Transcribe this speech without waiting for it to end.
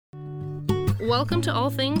Welcome to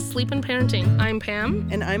All Things Sleep and Parenting. I'm Pam.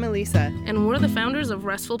 And I'm Elisa. And we're the founders of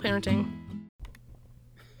Restful Parenting.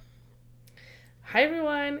 Hi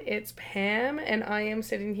everyone, it's Pam, and I am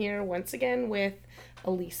sitting here once again with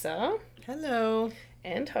Elisa. Hello.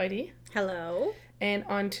 And Heidi. Hello. And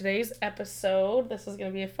on today's episode, this is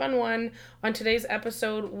going to be a fun one. On today's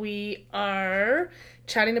episode, we are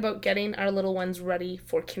chatting about getting our little ones ready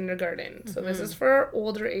for kindergarten. Mm-hmm. So this is for our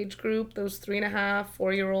older age group, those 3.5,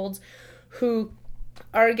 4-year-olds who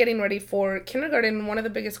are getting ready for kindergarten. One of the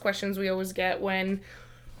biggest questions we always get when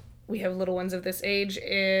we have little ones of this age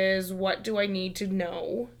is, what do I need to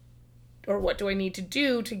know or what do I need to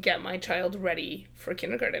do to get my child ready for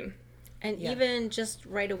kindergarten? And even just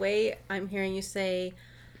right away, I'm hearing you say,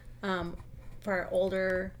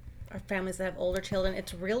 for our families that have older children,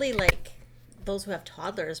 it's really like those who have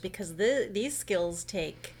toddlers, because these skills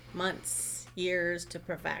take months, years to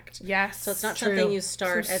perfect. Yes, so it's not something you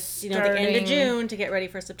start at the end of June to get ready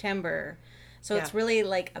for September. So it's really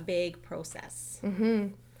like a big process. Mm-hmm.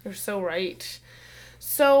 You're so right.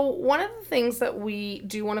 So one of the things that we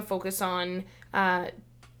do want to focus on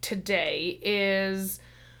today is,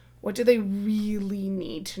 what do they really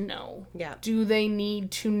need to know? Yeah. Do they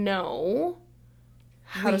need to know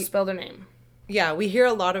how to spell their name? Yeah, we hear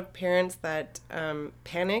a lot of parents that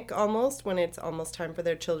panic almost when it's almost time for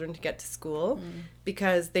their children to get to school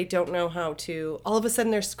because they don't know how to. All of a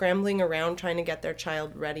sudden, they're scrambling around trying to get their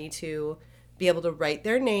child ready to be able to write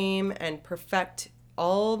their name and perfect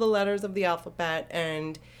all the letters of the alphabet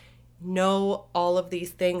and know all of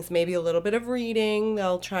these things. Maybe a little bit of reading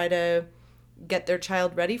they'll try to get their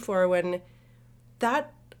child ready for, when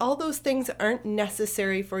all those things aren't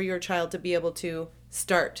necessary for your child to be able to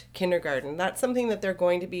start kindergarten. That's something that they're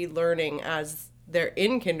going to be learning as they're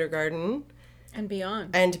in kindergarten. And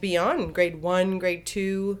beyond. Grade 1, grade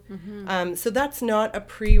 2. Mm-hmm. So that's not a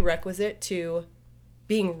prerequisite to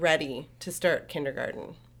being ready to start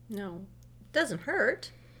kindergarten. No. It doesn't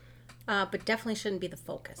hurt, but definitely shouldn't be the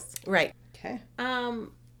focus. Right. Okay.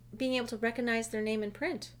 Being able to recognize their name in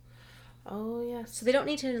print. Oh, yes. So they don't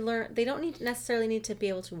necessarily need to be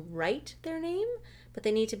able to write their name, but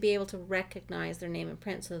they need to be able to recognize their name in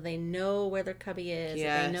print so they know where their cubby is,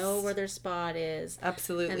 they know where their spot is.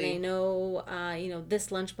 Absolutely. And they know, this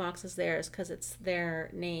lunchbox is theirs because it's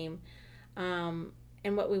their name. And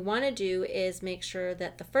what we want to do is make sure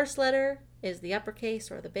that the first letter is the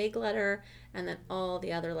uppercase or the big letter, and then all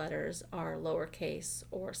the other letters are lowercase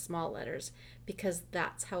or small letters, because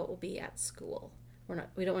that's how it will be at school.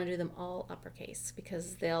 We don't want to do them all uppercase,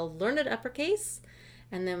 because they'll learn it uppercase,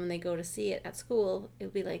 and then when they go to see it at school,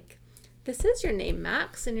 it'll be like, "This is your name,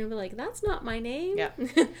 Max," and you'll be like, "That's not my name." Yeah,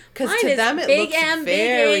 because to them it looks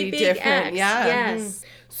very different. X. Yeah. Yes. Mm-hmm.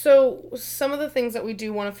 So some of the things that we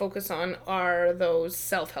do want to focus on are those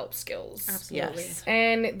self-help skills. Absolutely. Yes.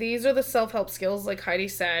 And these are the self-help skills, like Heidi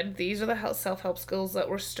said, these are the self-help skills that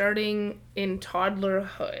we're starting in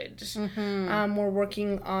toddlerhood. Mm-hmm. We're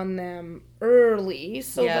working on them early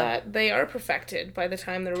so that they are perfected by the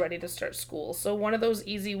time they're ready to start school. So one of those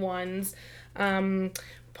easy ones,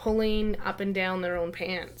 pulling up and down their own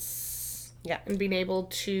pants. Yeah. And being able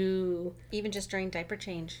to... Even just during diaper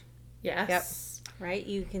change. Yes. Yep. Right?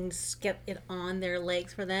 You can get it on their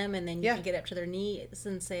legs for them, and then you can get up to their knees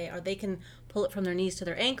and say, or they can pull it from their knees to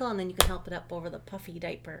their ankle, and then you can help it up over the puffy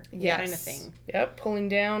diaper kind of thing. Yep, pulling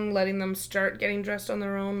down, letting them start getting dressed on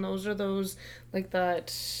their own. Those are those, like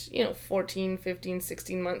that, 14, 15,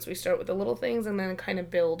 16 months. We start with the little things and then kind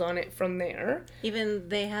of build on it from there. Even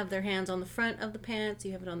they have their hands on the front of the pants,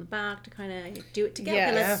 you have it on the back to kind of do it together.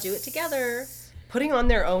 Yes. Let's do it together. Putting on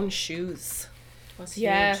their own shoes.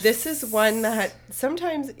 Yes. This is one that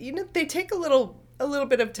sometimes, they take a little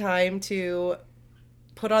bit of time to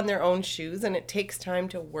put on their own shoes, and it takes time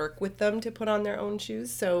to work with them to put on their own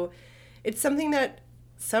shoes. So it's something that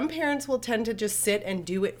some parents will tend to just sit and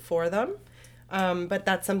do it for them. But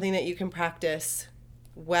that's something that you can practice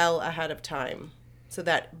well ahead of time, so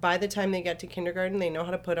that by the time they get to kindergarten, they know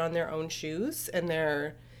how to put on their own shoes, and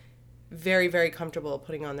they're very, very comfortable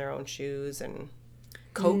putting on their own shoes and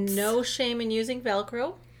coats. No shame in using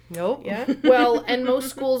Velcro. Nope. Yeah. Well, and most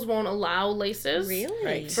schools won't allow laces. Really?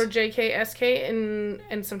 Right. For JK, SK,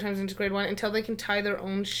 and sometimes into grade 1 until they can tie their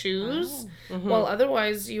own shoes. Oh. Mm-hmm. Well,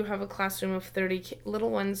 otherwise you have a classroom of 30 little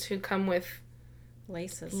ones who come with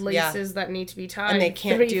laces that need to be tied, and they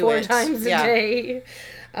can't 3-4 times a day.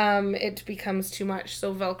 It becomes too much.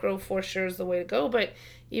 So Velcro for sure is the way to go, but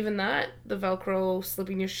even that, the Velcro,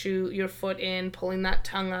 slipping your foot in, pulling that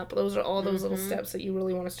tongue up, those are all those little steps that you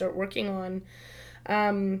really want to start working on.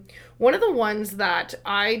 One of the ones that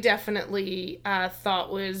I definitely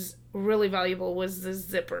thought was really valuable was the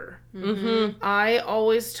zipper. I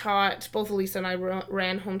always taught, both Elisa and I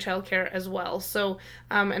ran home childcare as well. So,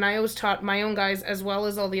 and I always taught my own guys as well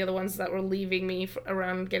as all the other ones that were leaving me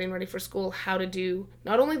around getting ready for school how to do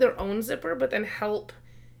not only their own zipper, but then help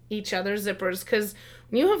each other's zippers. Because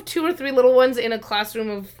when you have 2 or 3 little ones in a classroom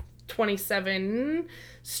of 27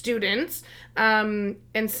 students, and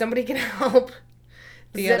somebody can help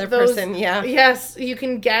the other person, yeah. Yes, you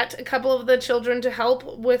can get a couple of the children to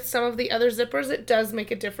help with some of the other zippers. It does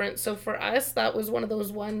make a difference. So for us, that was one of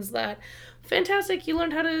those ones that, fantastic, you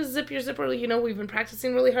learned how to zip your zipper. You know, we've been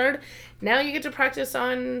practicing really hard. Now you get to practice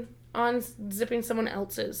on zipping someone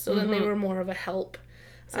else's. So then they were more of a help.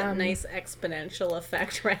 It's a nice exponential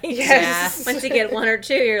effect, right? Yes. Once you get 1 or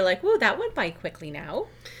 2, you're like, whoa, that went by quickly now.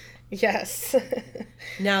 Yes.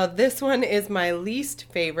 Now, this one is my least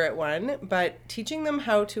favorite one, but teaching them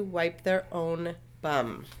how to wipe their own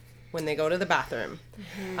bum when they go to the bathroom.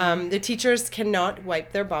 The teachers cannot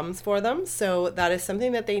wipe their bums for them, so that is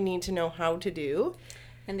something that they need to know how to do.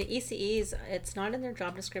 And the ECEs, it's not in their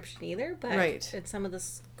job description either, but Right. at some of the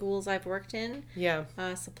schools I've worked in,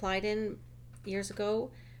 supplied in years ago,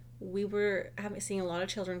 we were seeing a lot of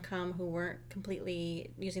children come who weren't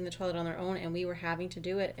completely using the toilet on their own, and we were having to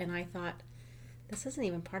do it. And I thought, this isn't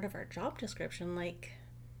even part of our job description.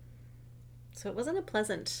 So it wasn't a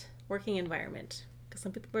pleasant working environment because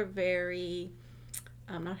some people were very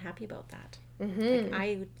not happy about that.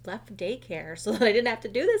 I left daycare so that I didn't have to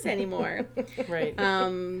do this anymore. Right.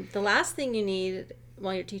 The last thing you need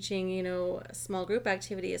while you're teaching, a small group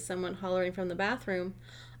activity is someone hollering from the bathroom,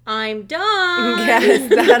 "I'm done." Yes,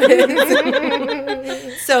 that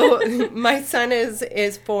is. So my son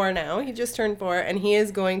is 4 now. He just turned 4, and he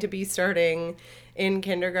is going to be starting in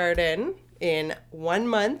kindergarten in 1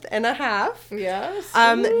 month and a half. Yes.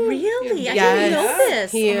 Really? I didn't know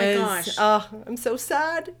this. He oh my is. gosh. Oh, I'm so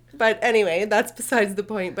sad. But anyway, that's besides the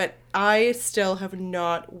point. But I still have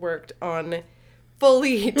not worked on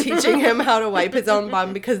fully teaching him how to wipe his own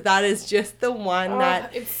bum because that is just the one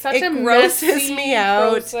that it's such a grosses messy me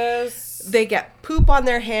out. process. They get poop on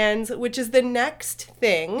their hands, which is the next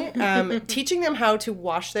thing. Teaching them how to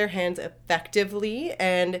wash their hands effectively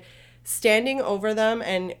and standing over them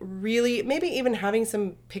and really maybe even having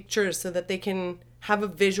some pictures so that they can have a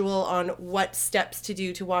visual on what steps to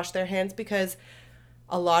do to wash their hands, because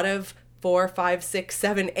a lot of 4, 5, 6,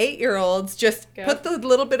 7, 8-year-olds just put the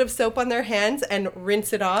little bit of soap on their hands and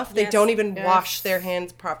rinse it off. They don't even wash their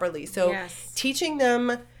hands properly. So teaching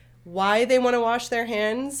them why they want to wash their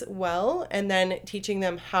hands well, and then teaching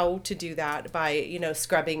them how to do that by,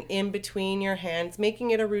 scrubbing in between your hands,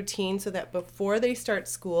 making it a routine so that before they start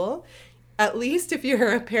school, at least if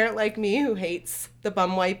you're a parent like me who hates the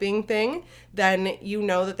bum wiping thing, then you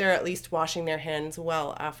know that they're at least washing their hands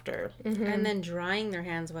well after. And then drying their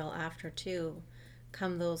hands well after, too.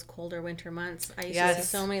 Come those colder winter months. I used to see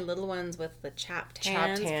so many little ones with the chapped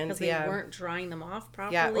hands because they weren't drying them off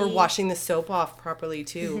properly. Yeah, or washing the soap off properly,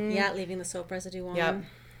 too. Yeah, leaving the soap residue on. Yep.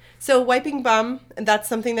 So wiping bum, that's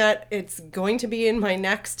something that it's going to be in my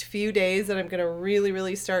next few days that I'm going to really,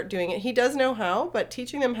 really start doing it. He does know how, but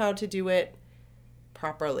teaching them how to do it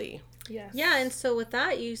properly. Yes. Yeah, and so with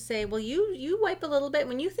that, you say, well, you wipe a little bit.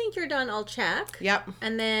 When you think you're done, I'll check. Yep.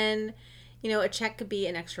 And then, a check could be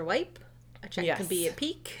an extra wipe. A check could be a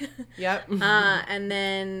peek. Yep. And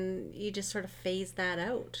then you just sort of phase that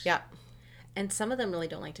out. Yep. And some of them really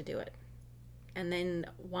don't like to do it. And then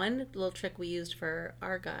one little trick we used for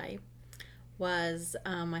our guy was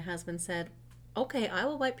my husband said, "Okay, I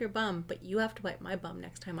will wipe your bum, but you have to wipe my bum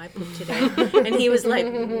next time I poop today." And he was like,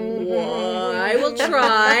 "What? I will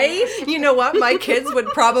try." You know what? My kids would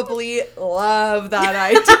probably love that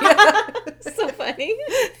idea. So funny.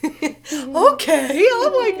 Okay,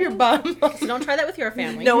 I'll wipe your bum. So don't try that with your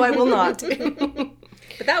family. No, I will not.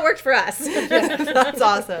 But that worked for us. Yeah, that's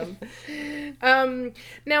awesome.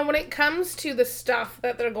 Now, when it comes to the stuff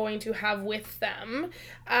that they're going to have with them,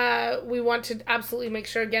 we want to absolutely make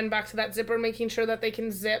sure, again, back to that zipper, making sure that they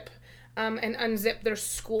can zip and unzip their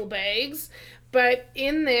school bags. But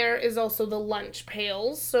in there is also the lunch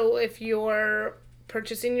pails. So if you're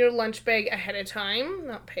purchasing your lunch bag ahead of time,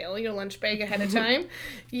 not pail, your lunch bag ahead of time,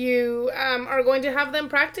 you are going to have them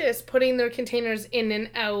practice putting their containers in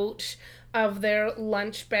and out of their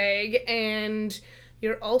lunch bag, and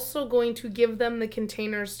you're also going to give them the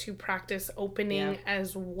containers to practice opening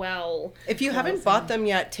as well. If you haven't bought them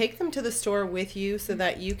yet, take them to the store with you so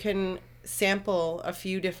that you can sample a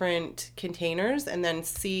few different containers and then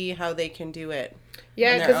see how they can do it.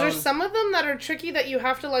 Yeah, because there's some of them that are tricky that you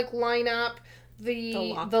have to line up the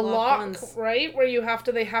lock ones. Right, where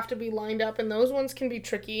they have to be lined up, and those ones can be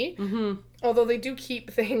tricky. although they do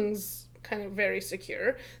keep things kind of very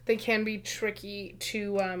secure, they can be tricky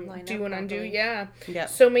to do and undo. Yeah.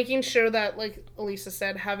 So making sure that, like Elisa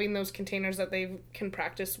said, having those containers that they can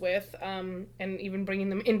practice with, and even bringing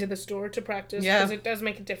them into the store to practice, because it does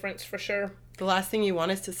make a difference for sure. The last thing you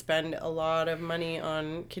want is to spend a lot of money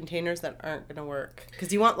on containers that aren't going to work.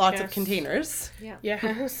 Because you want lots of containers. Yeah.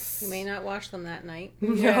 Yes. You may not wash them that night.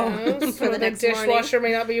 Yes. For the next dishwasher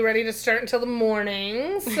may not be ready to start until the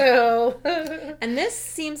morning. So. And this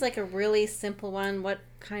seems like a really simple one.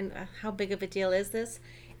 How big of a deal is this?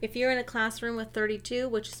 If you're in a classroom with 32,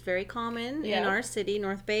 which is very common in our city,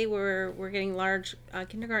 North Bay, we're getting large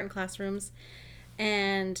kindergarten classrooms,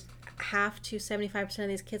 and half to 75% of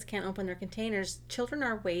these kids can't open their containers. Children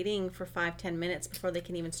are waiting for 5-10 minutes before they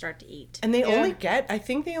can even start to eat. And they only get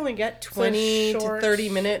 20 to 30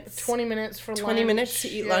 minutes. 20 minutes for 20 lunch. minutes to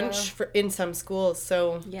eat lunch in some schools.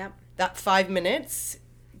 So that 5 minutes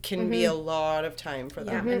can be a lot of time for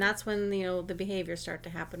them. Yeah, and that's when, the behaviors start to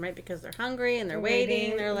happen, right? Because they're hungry and they're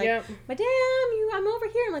waiting. They're like, Madam, I'm over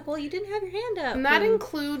here. I'm like, well, you didn't have your hand up. And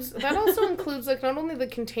that also includes like not only the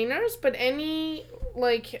containers, but any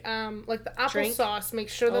like the applesauce. Make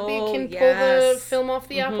sure that they can pull the film off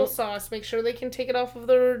the applesauce. Make sure they can take it off of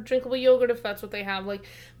their drinkable yogurt if that's what they have. Like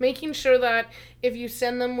making sure that if you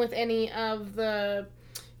send them with any of the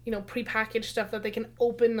prepackaged stuff, that they can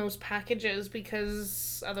open those packages,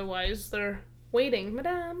 because otherwise they're waiting.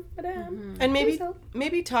 Madame. And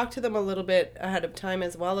maybe talk to them a little bit ahead of time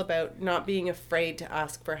as well about not being afraid to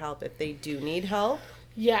ask for help if they do need help.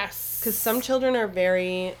 Yes. Because some children are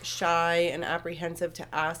very shy and apprehensive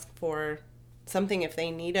to ask for something if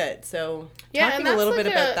they need it. So talking a little bit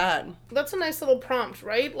about that. That's a nice little prompt,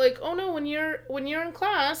 right? Like, oh no, when you're in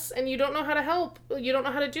class and you don't know how to help, you don't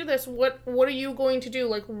know how to do this, what are you going to do?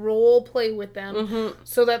 Like role play with them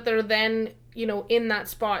so that they're then, in that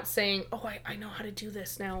spot saying, oh, I know how to do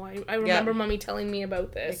this now. I remember mommy telling me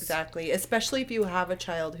about this. Exactly. Especially if you have a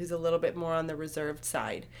child who's a little bit more on the reserved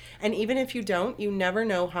side. And even if you don't, you never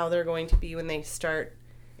know how they're going to be when they start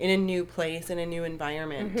in a new place, in a new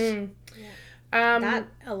environment. Yeah. That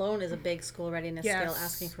alone is a big school readiness skill,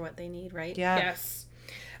 asking for what they need, right? Yeah. Yes.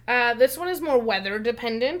 This one is more weather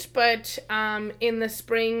dependent, but in the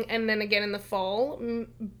spring and then again in the fall,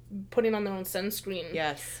 putting on their own sunscreen.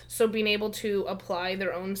 Yes. So being able to apply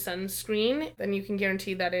their own sunscreen, then you can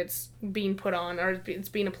guarantee that it's being put on or it's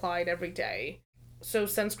being applied every day. So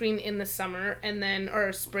sunscreen in the summer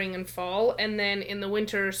or spring and fall, and then in the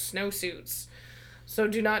winter, snowsuits. So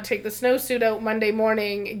do not take the snowsuit out Monday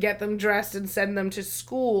morning, get them dressed and send them to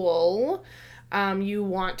school. You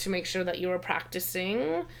want to make sure that you are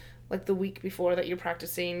practicing, like the week before that you're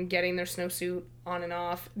practicing, getting their snowsuit on and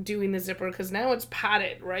off, doing the zipper, because now it's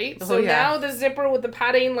padded, right? Now the zipper with the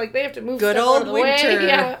padding, like they have to move good stuff old out of the winter. way.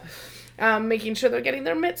 Yeah. Making sure they're getting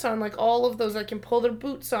their mitts on, like all of those that can pull their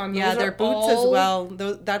boots on. Yeah, their boots as well.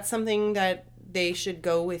 That's something that they should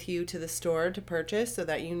go with you to the store to purchase so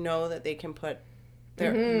that you know that they can put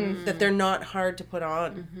that they're not hard to put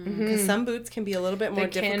on. Because some boots can be a little bit more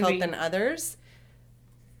difficult than others.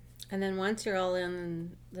 And then once you're all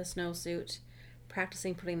in the snowsuit,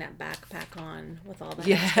 practicing putting that backpack on with all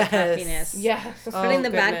the extra happiness. Yes. Putting the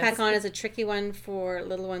backpack on is a tricky one for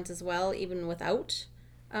little ones as well, even without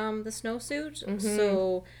the snowsuit.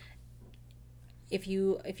 So if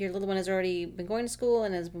your little one has already been going to school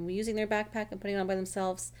and has been using their backpack and putting it on by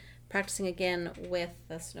themselves, practicing again with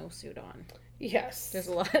the snowsuit on. Yes. There's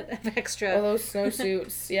a lot of extra. All those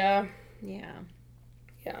snowsuits, yeah. Yeah.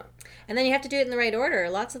 Yeah. And then you have to do it in the right order.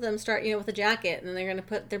 Lots of them start, with a jacket, and then they're going to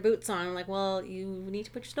put their boots on. I'm like, well, you need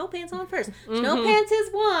to put your snow pants on first. Snow pants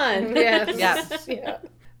is one. Yes. Yeah.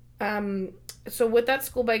 So with that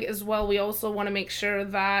school bag as well, we also want to make sure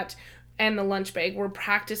that, and the lunch bag, we're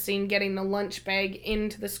practicing getting the lunch bag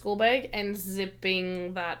into the school bag and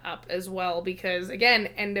zipping that up as well, because again,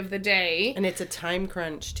 end of the day, and it's a time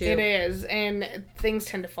crunch too. It is, and things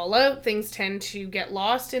tend to fall out, things tend to get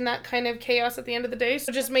lost in that kind of chaos at the end of the day.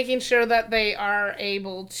 So just making sure that they are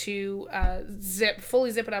able to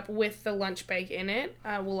fully zip it up with the lunch bag in it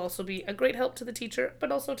will also be a great help to the teacher,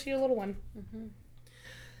 but also to your little one.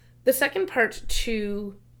 The second part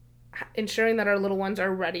to ensuring that our little ones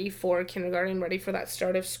are ready for kindergarten, ready for that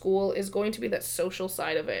start of school, is going to be that social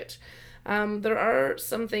side of it. There are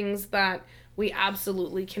some things that we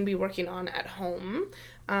absolutely can be working on at home,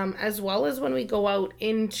 as well as when we go out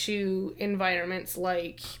into environments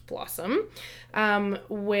like Blossom,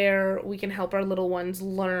 where we can help our little ones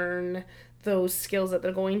learn those skills that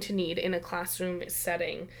they're going to need in a classroom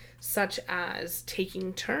setting, such as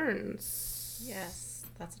taking turns. Yes,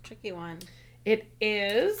 that's a tricky one. It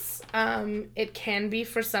is. It can be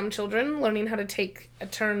for some children. Learning how to take a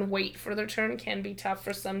turn, wait for their turn, can be tough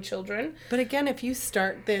for some children. But again, if you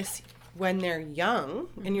start this when they're young,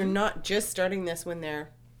 and you're not just starting this when they're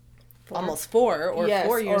almost 4 or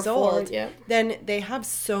 4 years old, then they have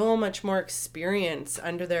so much more experience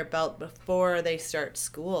under their belt before they start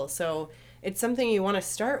school. So it's something you want to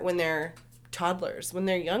start when they're toddlers, when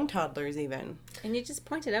they're young toddlers even. And you just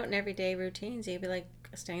point it out in everyday routines. You'd be like,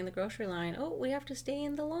 staying in the grocery line. Oh, we have to stay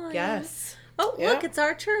in the line. Yes. Oh, look, it's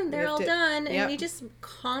our turn. They're all done. And you just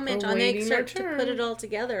comment on it, start to put it all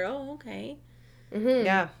together. Oh, okay. Mm-hmm.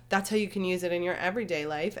 Yeah, that's how you can use it in your everyday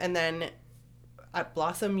life. And then at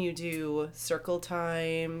Blossom, you do circle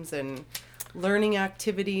times and learning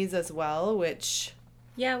activities as well, which...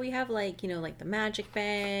 Yeah, we have like the magic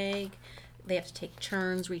bag. They have to take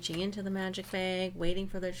turns reaching into the magic bag, waiting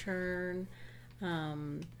for their turn.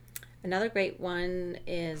 Another great one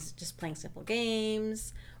is just playing simple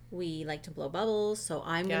games. We like to blow bubbles, so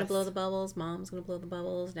I'm going to blow the bubbles. Mom's going to blow the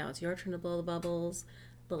bubbles. Now it's your turn to blow the bubbles.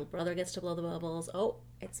 Little brother gets to blow the bubbles. Oh,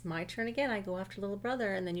 it's my turn again. I go after little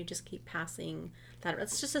brother, and then you just keep passing that.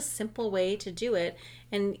 It's just a simple way to do it.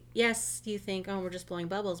 And yes, you think, oh, we're just blowing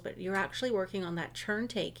bubbles, but you're actually working on that turn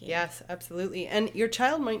taking. Yes, absolutely. And your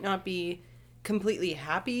child might not be completely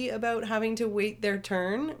happy about having to wait their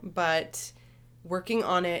turn, but working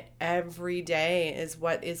on it every day is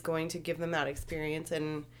what is going to give them that experience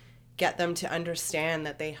and get them to understand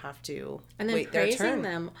that they have to wait their turn. And then praising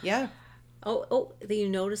them. Yeah. Oh, then you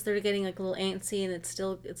notice they're getting like a little antsy, and it's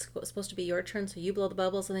supposed to be your turn, so you blow the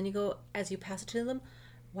bubbles, and then you go, as you pass it to them,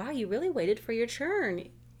 wow, you really waited for your turn,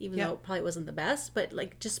 even though it probably wasn't the best, but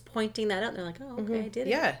like just pointing that out, and they're like, oh, okay, I did it.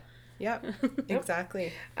 Yeah. Yeah,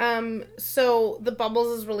 exactly. So the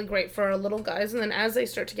bubbles is really great for our little guys, and then as they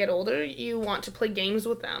start to get older, you want to play games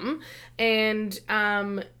with them, and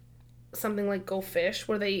something like Go Fish,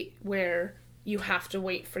 where you have to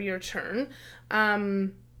wait for your turn,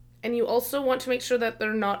 and you also want to make sure that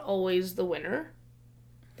they're not always the winner.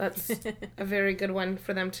 That's a very good one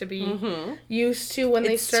for them to be used to when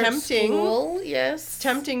they start school. Yes. It's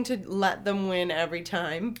tempting to let them win every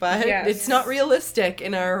time, but it's not realistic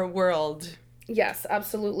in our world. Yes,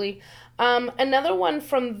 absolutely. Another one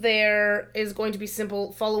from there is going to be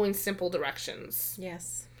following simple directions.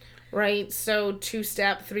 Yes. Right? So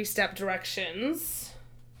 2-step, 3-step directions.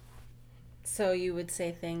 So you would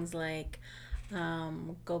say things like,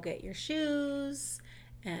 go get your shoes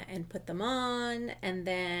and put them on, and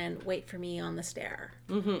then wait for me on the stair.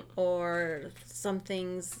 Mm-hmm. Or some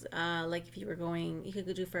things, like if you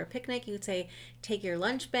could do for a picnic, you could say, take your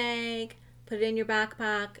lunch bag, put it in your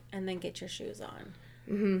backpack, and then get your shoes on.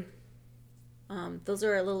 Mm-hmm. Those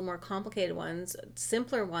are a little more complicated ones.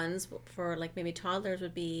 Simpler ones for like maybe toddlers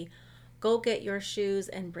would be, go get your shoes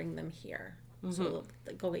and bring them here. Mm-hmm. So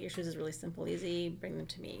go get your shoes is really simple, easy. Bring them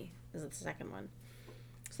to me is the second one.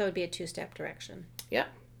 So that would be a 2-step direction. Yeah.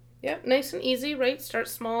 Yeah, nice and easy, right? Start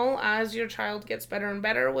small. As your child gets better and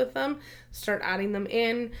better with them, start adding them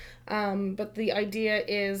in. But the idea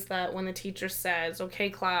is that when the teacher says, okay,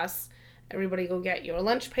 class, everybody go get your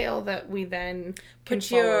lunch pail, that we then put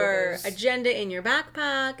your agenda in your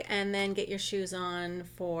backpack and then get your shoes on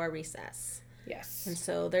for recess. Yes. And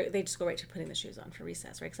so they just go right to putting the shoes on for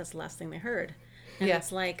recess, right? Because that's the last thing they heard. And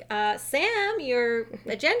it's like, Sam, your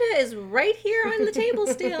agenda is right here on the table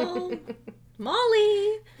still.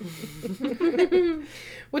 Molly.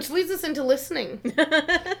 Which leads us into listening.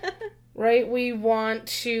 Right? We want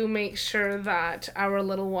to make sure that our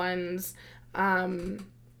little ones are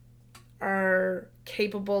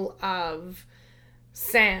capable of,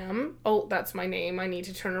 Sam, oh, that's my name, I need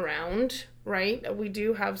to turn around. Right? We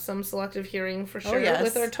do have some selective hearing for sure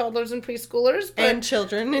with our toddlers and preschoolers. And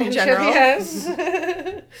children in general. Yes.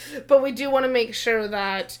 But we do want to make sure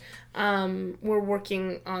that we're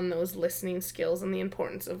working on those listening skills and the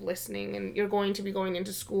importance of listening. And you're going to be going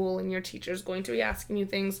into school and your teacher's going to be asking you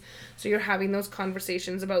things. So you're having those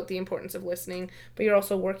conversations about the importance of listening, but you're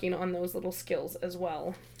also working on those little skills as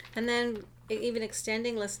well. And then even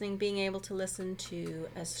extending listening, being able to listen to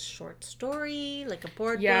a short story, like a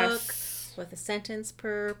board book, with a sentence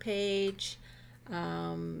per page,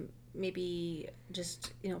 maybe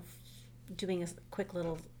just, doing a quick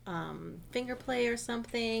little finger play or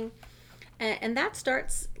something. And that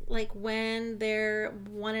starts like when they're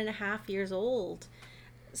 1.5 years old,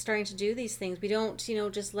 starting to do these things. We don't,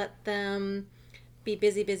 just let them be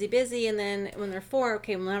busy, and then when they're 4,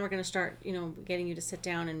 okay, well, now we're going to start, getting you to sit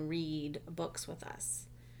down and read books with us.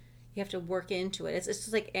 You have to work into it. It's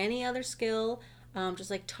just like any other skill.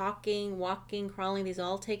 Just like talking, walking, crawling, these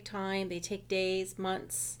all take time. They take days,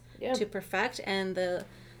 months to perfect. And the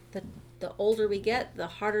the older we get, the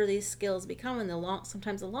harder these skills become, and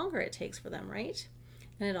sometimes the longer it takes for them, right?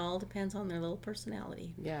 And it all depends on their little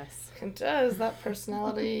personality. Yes. It does. That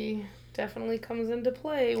personality definitely comes into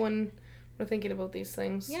play when we're thinking about these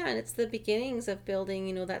things. Yeah, and it's the beginnings of building,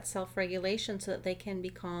 you know, that self-regulation so that they can be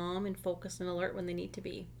calm and focused and alert when they need to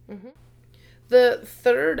be. Mm-hmm. The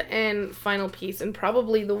third and final piece, and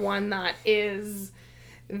probably the one that is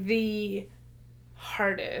the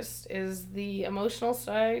hardest, is the emotional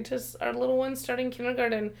side to our little ones starting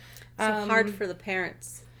kindergarten. So hard for the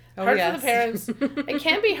parents. Hard for the parents. It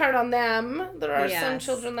can be hard on them. There are some Yes.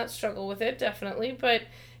 children that struggle with it, definitely, but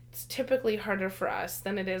it's typically harder for us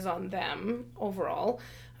than it is on them overall,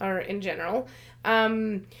 or in general.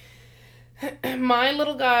 My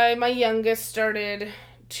little guy, my youngest, started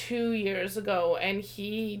 2 years ago, and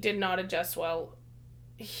he did not adjust well.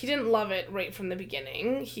 He didn't love it right from the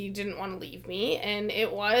beginning. He didn't want to leave me, and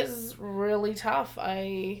it was really tough.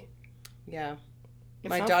 Yeah. It's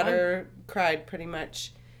My not daughter cried pretty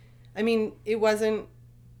much. I mean, it wasn't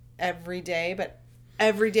every day, but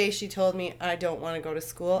every day she told me, I don't want to go to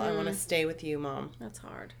school. I want to stay with you, Mom. That's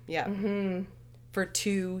hard. Yeah. Mm-hmm. For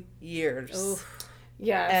 2 years. Oof.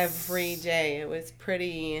 Yes. Every day. It was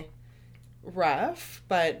pretty rough,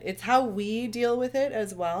 but it's how we deal with it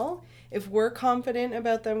as well. If we're confident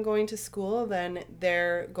about them going to school, then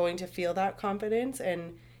they're going to feel that confidence.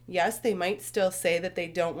 And yes, they might still say that they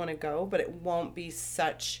don't want to go, but it won't be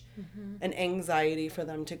such an anxiety for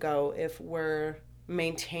them to go if we're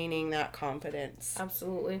maintaining that confidence.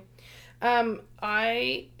 Absolutely. And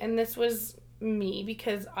this was me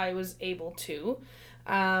because I was able to.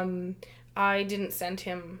 I didn't send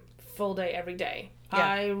him full day every day. Yeah.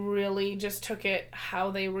 I really just took it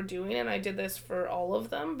how they were doing, and I did this for all of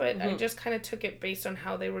them, but I just kind of took it based on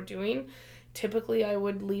how they were doing. Typically, I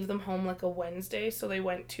would leave them home like a Wednesday, so they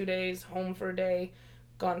went 2 days, home for a day,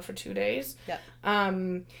 gone for 2 days. Yeah.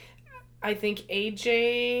 I think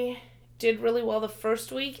AJ did really well the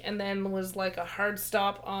first week, and then was like a hard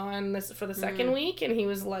stop on this for the second week, and he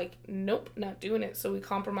was like, nope, not doing it. So we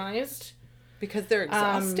compromised. Because they're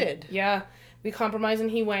exhausted. Yeah. We compromised,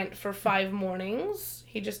 and he went for 5 mornings.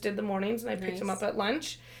 He just did the mornings, and I picked him up at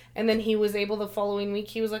lunch. And then he was able the following week,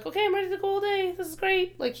 he was like, okay, I'm ready to go all day. This is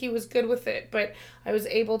great. Like, he was good with it. But I was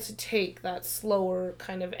able to take that slower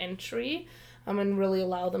kind of entry and really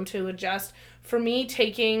allow them to adjust. For me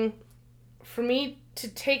to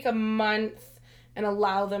take a month and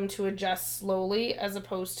allow them to adjust slowly as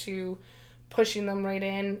opposed to pushing them right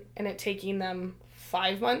in and it taking them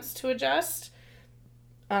 5 months to adjust.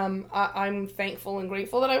 I'm thankful and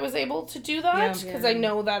grateful that I was able to do that because I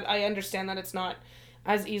know that I understand that it's not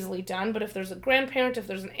as easily done. But if there's a grandparent, if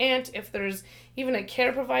there's an aunt, if there's even a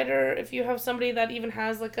care provider, if you have somebody that even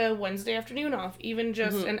has like a Wednesday afternoon off, even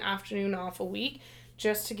just an afternoon off a week,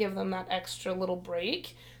 just to give them that extra little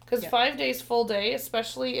break. Because 5 days full day,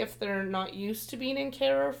 especially if they're not used to being in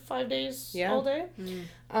care 5 days all day,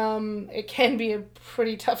 it can be a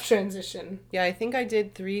pretty tough transition. Yeah, I think I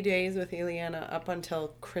did 3 days with Ileana up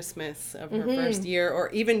until Christmas of her first year, or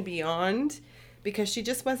even beyond, because she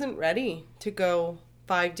just wasn't ready to go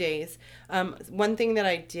 5 days. One thing that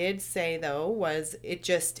I did say, though, was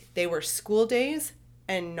they were school days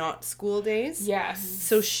and not school days. Yes.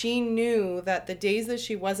 So she knew that the days that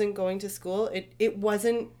she wasn't going to school, it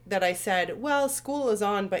wasn't that I said, well, school is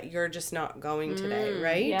on, but you're just not going today,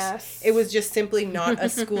 right? Yes. It was just simply not a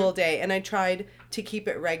school day. And I tried to keep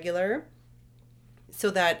it regular so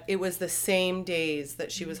that it was the same days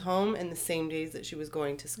that she was home and the same days that she was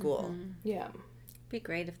going to school. Yeah. It'd be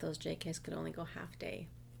great if those JKs could only go half day.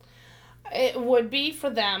 It would be for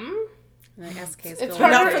them. And the SKs It's go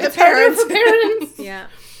harder half for day. the parents. Yeah.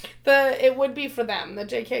 It would be for them. The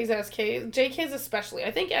JKs, SKs, JKs especially.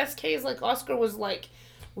 I think SKs, like Oscar was like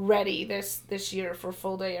ready this year for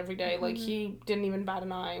full day every day. Like he didn't even bat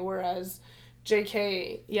an eye. Whereas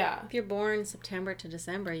JK, If you're born September to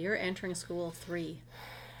December, you're entering school 3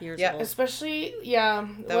 years old. especially That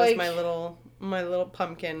was my little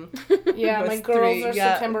pumpkin. Yeah, my was girls 3, are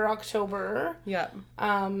September, October. Yeah.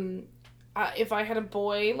 If I had a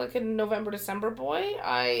boy, like a November, December boy,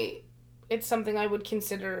 it's something I would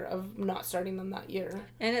consider of not starting them that year.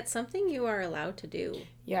 And it's something you are allowed to do.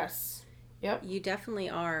 Yes. Yep. You definitely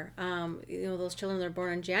are. Those children that are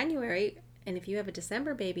born in January, and if you have a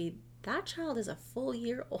December baby, that child is a full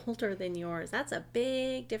year older than yours. That's a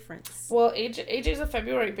big difference. Well, AJ's a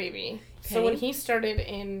February baby. So Okay. when he started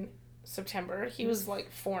in September, he was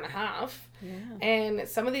like 4.5. Yeah. And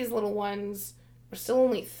some of these little ones were still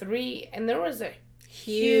only 3. And there was a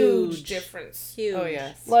huge difference. Huge. Oh,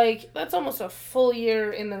 yes. Like, that's almost a full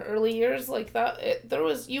year in the early years. Like,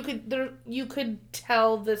 you could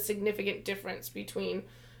tell the significant difference between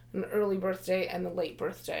an early birthday and the late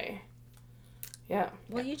birthday. Yeah.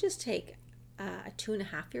 Well, you just take a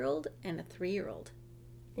 2.5-year-old and a 3-year-old.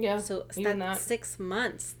 Yeah. So even that's 6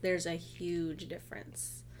 months. There's a huge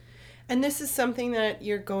difference. And this is something that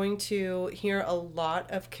you're going to hear a lot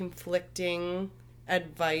of conflicting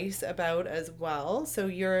advice about as well. So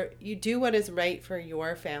you do what is right for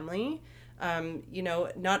your family.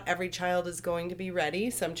 Not every child is going to be ready.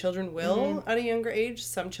 Some children will at a younger age.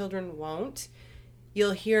 Some children won't.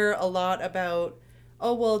 You'll hear a lot about,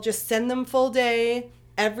 oh, well, just send them full day.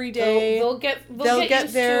 Every day they'll get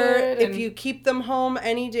used there. to it, If you keep them home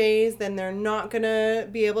any days, then they're not gonna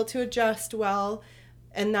be able to adjust well,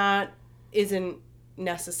 and that isn't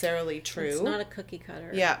necessarily true. It's not a cookie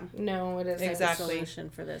cutter. Yeah, no, it isn't. Exactly. Solution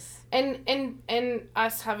for this. And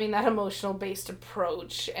us having that emotional based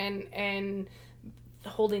approach and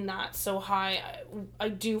holding that so high, I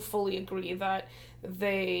do fully agree that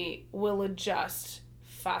they will adjust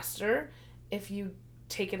faster if you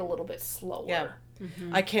take it a little bit slower. Yeah.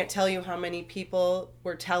 Mm-hmm. I can't tell you how many people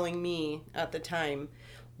were telling me at the time,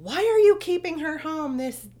 why are you keeping her home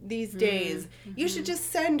these days? Mm-hmm. You should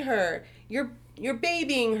just send her. You're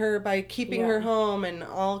babying her by keeping her home and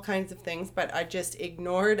all kinds of things. But I just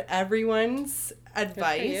ignored everyone's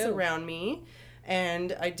advice around me.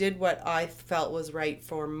 And I did what I felt was right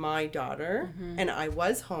for my daughter. Mm-hmm. And I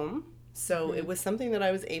was home. So it was something that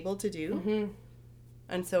I was able to do. Mm-hmm.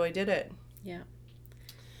 And so I did it. Yeah.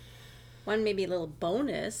 One maybe a little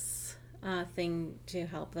bonus thing to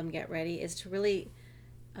help them get ready is to really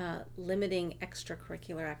limiting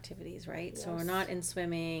extracurricular activities, right? Yes. So we're not in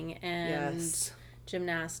swimming and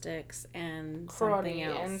gymnastics and karate something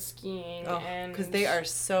else. And skiing. Because they are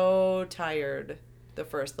so tired the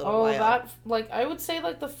first little while. That, I would say,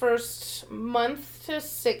 the first month to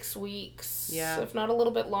 6 weeks. Yeah. If not a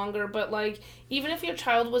little bit longer. But, even if your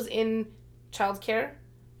child was in childcare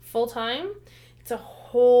full time, it's a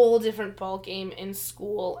whole different ball game in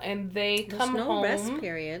school, and they come home. There's no rest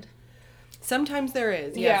period. Sometimes there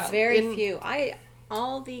is. Yes. Yeah, very few.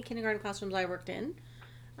 All the kindergarten classrooms I worked in,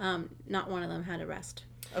 not one of them had a rest.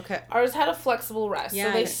 Okay. Ours had a flexible rest.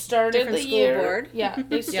 Yeah, so they started the year. Board. Yeah,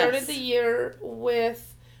 they started the year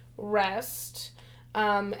with rest.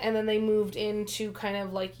 And then they moved into kind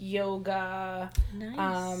of yoga,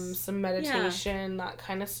 nice. Some meditation, that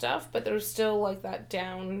kind of stuff. But there was still that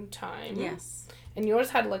downtime. Yes. And yours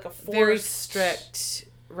had a forced, very strict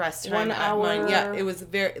rest time. 1 hour. Mine. Yeah, it was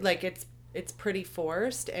very it's pretty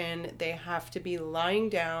forced, and they have to be lying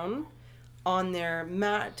down on their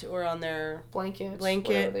mat or on their blanket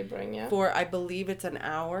whatever they bring, for I believe it's an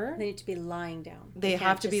hour. They need to be lying down. They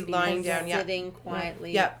have to be lying down, sitting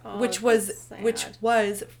quietly. Yeah, oh, which was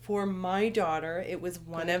for my daughter. It was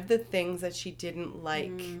one of the things that she didn't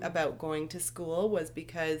like about going to school, was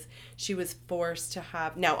because she was forced to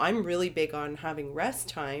have. Now I'm really big on having rest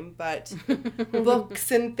time, but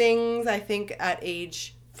books and things, I think at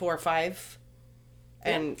age 4 or 5.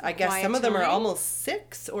 And I guess some of them are almost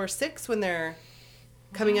 6 when they're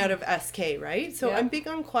coming out of SK, right? So I'm big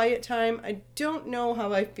on quiet time. I don't know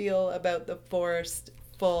how I feel about the forced,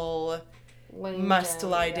 full,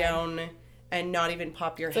 lie down and not even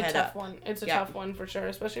pop your head up. It's a tough one for sure,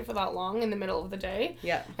 especially for that long in the middle of the day.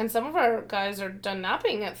 Yeah. And some of our guys are done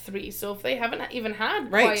napping at 3, so if they haven't even had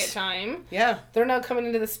quiet time, they're now coming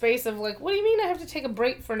into the space of what do you mean I have to take a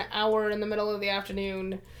break for an hour in the middle of the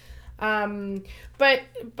afternoon? But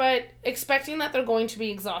expecting that they're going to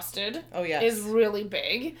be exhausted is really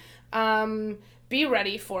big. Be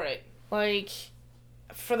ready for it.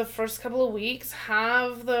 For the first couple of weeks,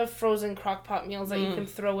 have the frozen crock pot meals that you can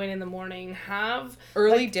throw in the morning. Have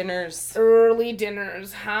early dinners.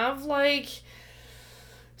 Have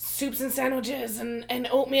soups and sandwiches and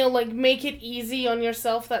oatmeal. Make it easy on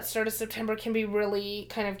yourself. That start of September can be really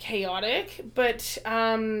kind of chaotic, but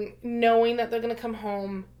knowing that they're going to come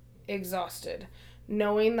home exhausted,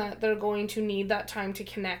 knowing that they're going to need that time to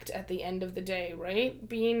connect at the end of the day, right?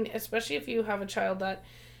 Especially if you have a child that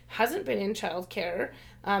hasn't been in childcare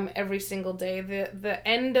every single day, the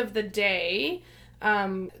end of the day,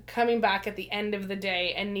 coming back at the end of the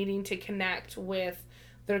day and needing to connect with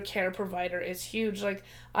their care provider is huge.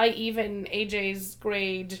 AJ's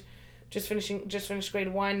grade, just finished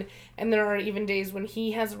grade 1, and there are even days when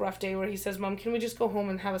he has a rough day where he says, Mom, can we just go home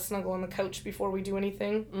and have a snuggle on the couch before we do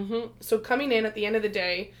anything? Mm-hmm. So coming in at the end of the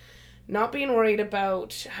day, not being worried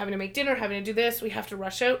about having to make dinner, having to do this, we have to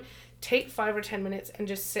rush out, take 5 or 10 minutes and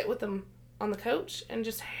just sit with them on the couch and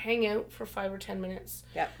just hang out for 5 or 10 minutes.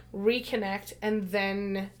 Yep. Reconnect, and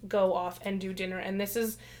then go off and do dinner. And this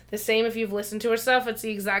is the same if you've listened to our stuff. It's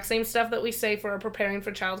the exact same stuff that we say for our preparing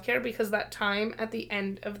for childcare, because that time at the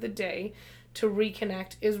end of the day to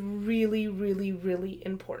reconnect is really, really, really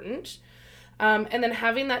important. And then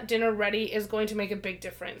having that dinner ready is going to make a big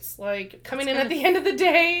difference. Like, coming in at the end of the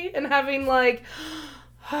day and having, like,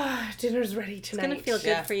 dinner's ready tonight. It's going to feel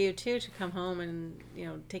good for you, too, to come home and,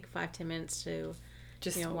 take 5-10 minutes to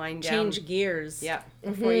just wind down. Change gears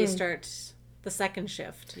before you start the second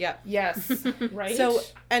shift. Yeah. Yes. Right. So,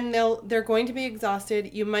 and they're going to be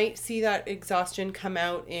exhausted. You might see that exhaustion come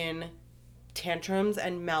out in tantrums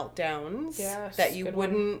and meltdowns that you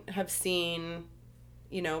wouldn't have seen,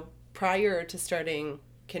 prior to starting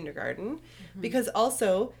kindergarten. Because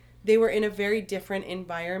also they were in a very different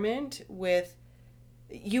environment with,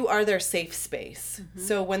 you are their safe space.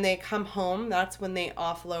 So when they come home, that's when they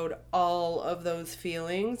offload all of those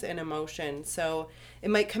feelings and emotions. So it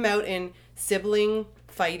might come out in sibling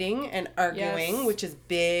fighting and arguing, which is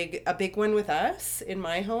a big one with us in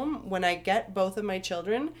my home. When I get both of my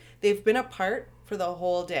children, they've been apart for the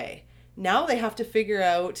whole day. Now they have to figure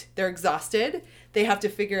out, they're exhausted. They have to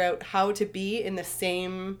figure out how to be in the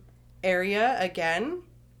same area again.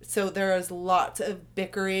 So there is lots of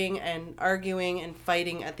bickering and arguing and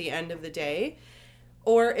fighting at the end of the day.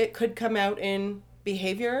 Or it could come out in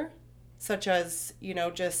behavior, such as,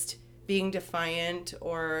 just being defiant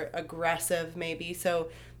or aggressive maybe. So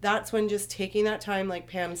that's when just taking that time, like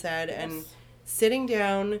Pam said, and sitting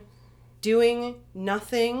down, doing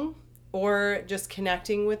nothing, or just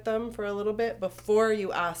connecting with them for a little bit before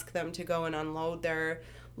you ask them to go and unload their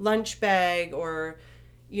lunch bag or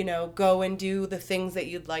go and do the things that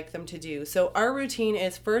you'd like them to do. So our routine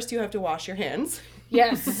is, first you have to wash your hands.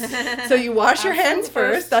 Yes. So you wash your hands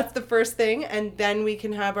first. That's the first thing. And then we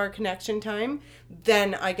can have our connection time.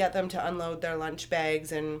 Then I get them to unload their lunch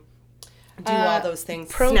bags and do all those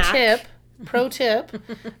things. Pro tip,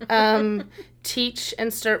 teach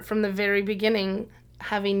and start from the very beginning,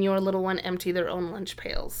 having your little one empty their own lunch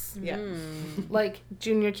pails. Yeah. Like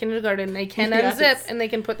junior kindergarten, they can unzip and they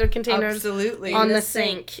can put their containers on the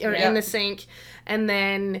sink or in the sink. And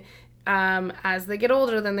then as they get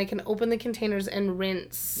older, then they can open the containers and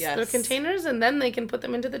rinse their containers, and then they can put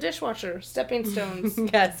them into the dishwasher. Stepping stones.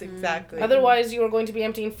 Yes, exactly. Otherwise, you are going to be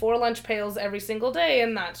emptying 4 lunch pails every single day,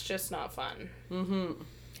 and that's just not fun.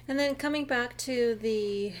 And then coming back to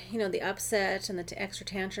the, the upset and the extra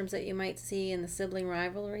tantrums that you might see and the sibling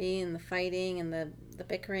rivalry and the fighting and the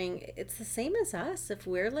bickering, it's the same as us. If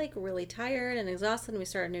we're like really tired and exhausted and we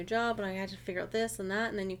start a new job and I had to figure out this and that,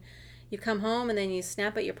 and then you come home and then you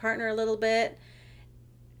snap at your partner a little bit,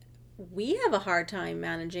 we have a hard time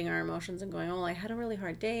managing our emotions and going, I had a really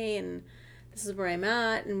hard day and this is where I'm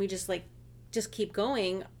at, and we just keep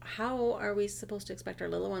going. How are we supposed to expect our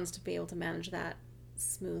little ones to be able to manage that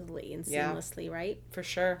smoothly and seamlessly, right? For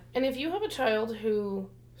sure. And if you have a child who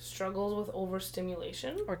struggles with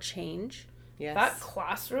overstimulation or change, that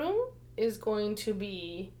classroom is going to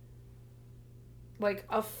be like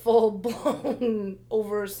a full-blown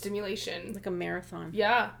overstimulation. Like a marathon.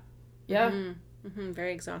 Yeah.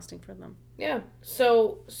 Very exhausting for them. Yeah.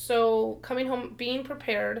 So coming home, being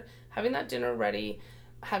prepared, having that dinner ready,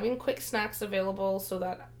 having quick snacks available so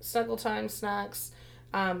that snuggle time snacks,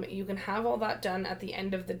 you can have all that done at the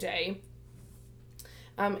end of the day,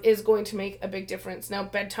 is going to make a big difference. Now,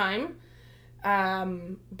 bedtime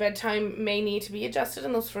may need to be adjusted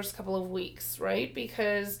in those first couple of weeks, right?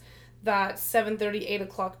 Because that 7:30, 8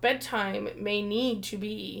 o'clock bedtime may need to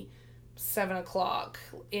be 7 o'clock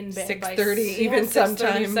in bed 6:30 even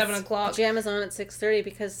sometimes 7 o'clock. Pajamas on at 6:30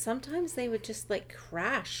 because sometimes they would just like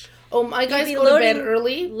crash. Oh, my guys go to bed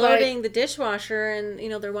early. Loading the dishwasher and,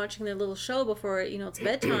 they're watching their little show before, it's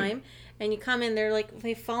bedtime. And you come in,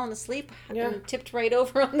 they've fallen asleep and tipped right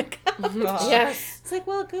over on the couch. Yes. It's like,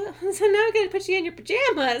 well, good. So now I got to put you in your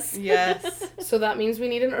pajamas. Yes. So that means we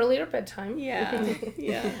need an earlier bedtime. Yeah.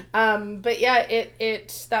 But yeah,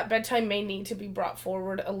 that bedtime may need to be brought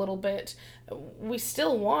forward a little bit. We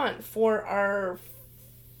still want for our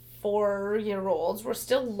 4-year-olds, we're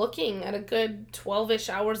still looking at a good 12-ish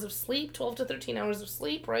hours of sleep, 12 to 13 hours of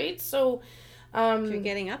sleep, right? So, if you're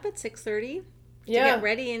getting up at 6:30 to get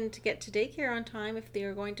ready and to get to daycare on time, if they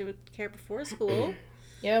are going to care before school,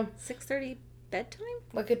 6:30 bedtime,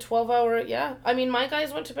 like a 12-hour. I mean, my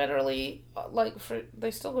guys went to bed early.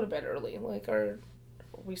 They still go to bed early.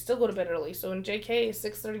 We still go to bed early. So in JK,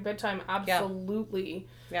 6:30 bedtime absolutely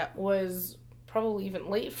was probably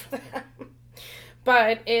even late for them.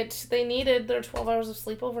 But they needed their 12 hours of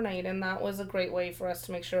sleep overnight, and that was a great way for us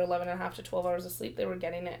to make sure 11 and a half to 12 hours of sleep, they were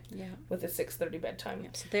getting it with a 6:30 bedtime.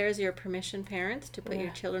 So there's your permission, parents, to put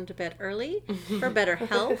your children to bed early for better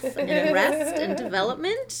health and rest and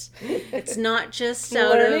development. It's not just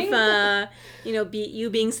out of, you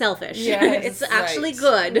being selfish. Yes, it's actually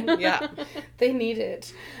good. Yeah. They need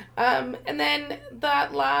it. And then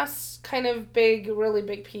that last kind of really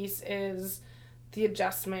big piece is the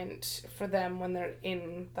adjustment for them when they're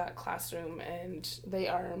in that classroom and they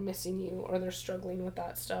are missing you or they're struggling with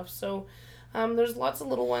that stuff. So there's lots of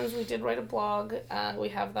little ones. We did write a blog. We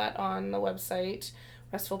have that on the website,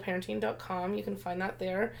 restfulparenting.com. You can find that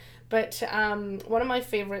there. But one of my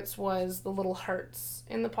favorites was the little hearts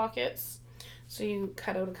in the pockets. So you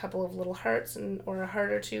cut out a couple of little hearts or a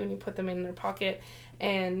heart or two and you put them in their pocket,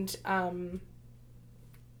 and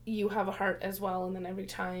you have a heart as well, and then every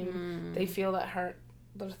time they feel that heart,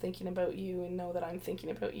 they're thinking about you and know that I'm thinking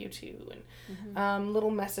about you too. And little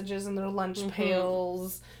messages in their lunch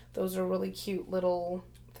pails, those are really cute little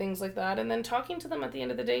things like that. And then talking to them at the end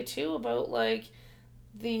of the day too about like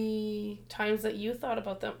the times that you thought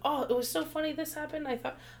about them. Oh, it was so funny this happened. I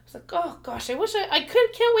was like, oh gosh, I wish I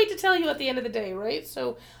can't wait to tell you at the end of the day, right?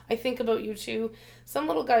 So I think about you too. Some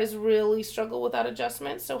little guys really struggle with that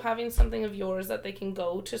adjustment, so having something of yours that they can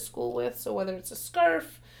go to school with, so whether it's a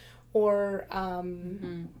scarf or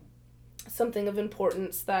something of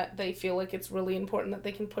importance that they feel like it's really important that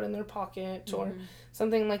they can put in their pocket or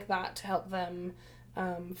something like that to help them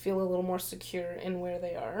feel a little more secure in where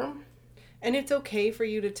they are. And it's okay for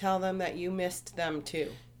you to tell them that you missed them too.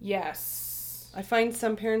 Yes. I find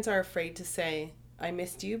some parents are afraid to say, I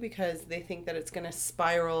missed you, because they think that it's going to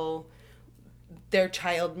spiral their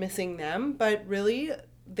child missing them. But really,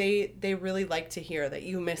 they really like to hear that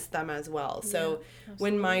you miss them as well. So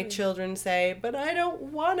when my children say, but I don't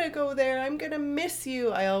want to go there, I'm going to miss you,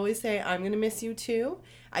 I always say, I'm going to miss you too.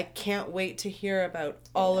 I can't wait to hear about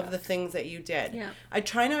all of the things that you did. Yeah. I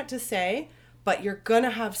try not to say, but you're going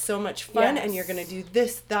to have so much fun and you're going to do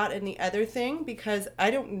this, that, and the other thing, because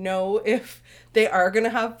I don't know if they are going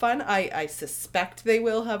to have fun. I suspect they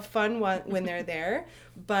will have fun when they're there,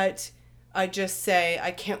 but I just say,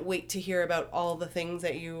 I can't wait to hear about all the things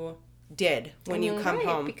that you did when you come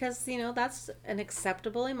home. Because, that's an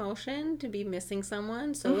acceptable emotion to be missing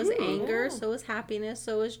someone. So is anger, so is happiness,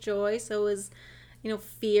 so is joy, so is,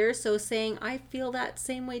 fear. So saying, I feel that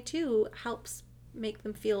same way too, helps make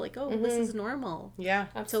them feel like, this is normal. Yeah,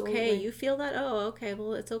 absolutely. It's okay. You feel that? Oh, okay.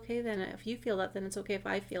 Well, it's okay then. If you feel that, then it's okay if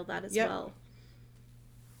I feel that as well.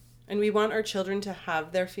 And we want our children to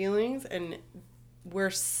have their feelings, and we're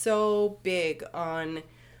so big on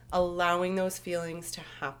allowing those feelings to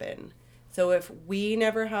happen. So if we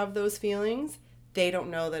never have those feelings, they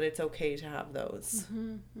don't know that it's okay to have those.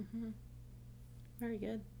 Very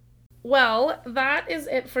good. Well, that is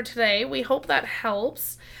it for today. We hope that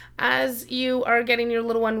helps as you are getting your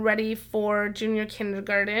little one ready for junior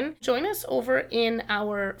kindergarten. Join us over in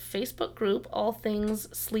our Facebook group, All Things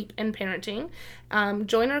Sleep and Parenting.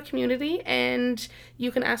 Join our community and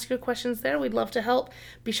you can ask your questions there. We'd love to help.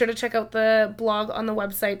 Be sure to check out the blog on the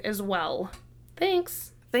website as well.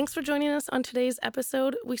 Thanks. Thanks for joining us on today's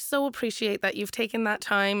episode. We so appreciate that you've taken that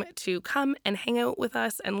time to come and hang out with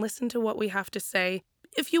us and listen to what we have to say.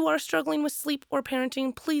 If you are struggling with sleep or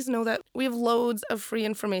parenting, please know that we have loads of free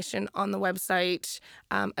information on the website,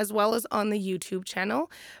 as well as on the YouTube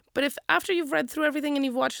channel. But if after you've read through everything and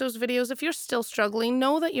you've watched those videos, if you're still struggling,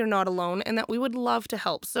 know that you're not alone and that we would love to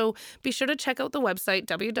help. So be sure to check out the website,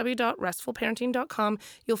 www.restfulparenting.com.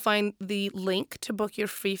 You'll find the link to book your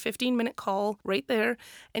free 15-minute call right there.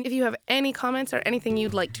 And if you have any comments or anything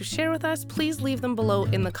you'd like to share with us, please leave them below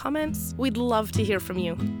in the comments. We'd love to hear from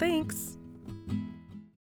you. Thanks.